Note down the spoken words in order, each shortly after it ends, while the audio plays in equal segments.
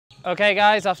Okay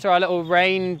guys, after our little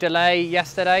rain delay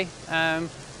yesterday,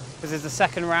 this is the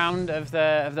second round of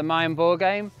the Mayan ball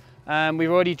game.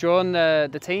 We've already drawn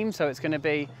the team, so it's going to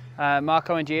be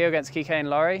Marco and Gio against Kike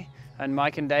and Laurie, and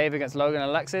Mike and Dave against Logan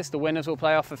and Alexis. The winners will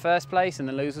play off for first place, and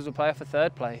the losers will play off for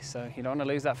third place. So you don't want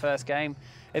to lose that first game.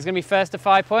 It's going to be first to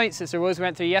 5 points. It's the rules we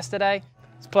went through yesterday.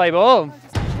 Let's play ball.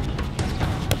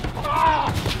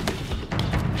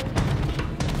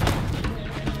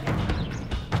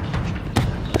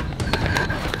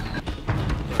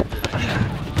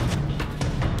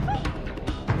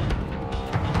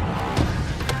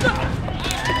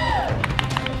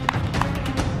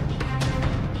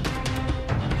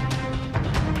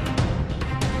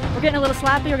 We're getting a little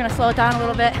slappy, we're going to slow it down a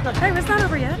little bit. Hey, it's not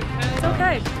over yet. It's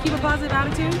okay. Keep a positive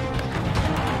attitude.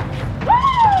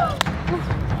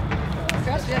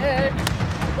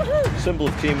 Symbol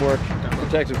of teamwork,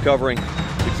 protective covering.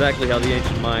 It's exactly how the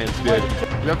ancient Mayans did.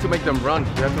 We have to make them run.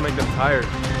 We have to make them tired.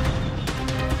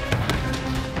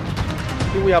 I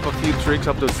think we have a few tricks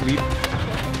up their sleeve.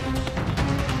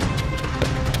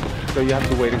 So you have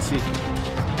to wait and see.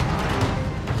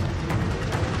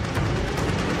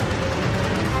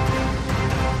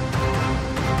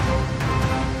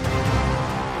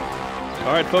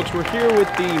 All right, folks, we're here with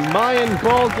the Mayan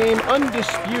ball game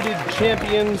undisputed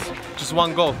champions. Just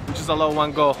one goal. We just allow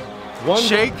one goal. One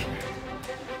shake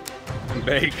and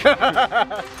bake.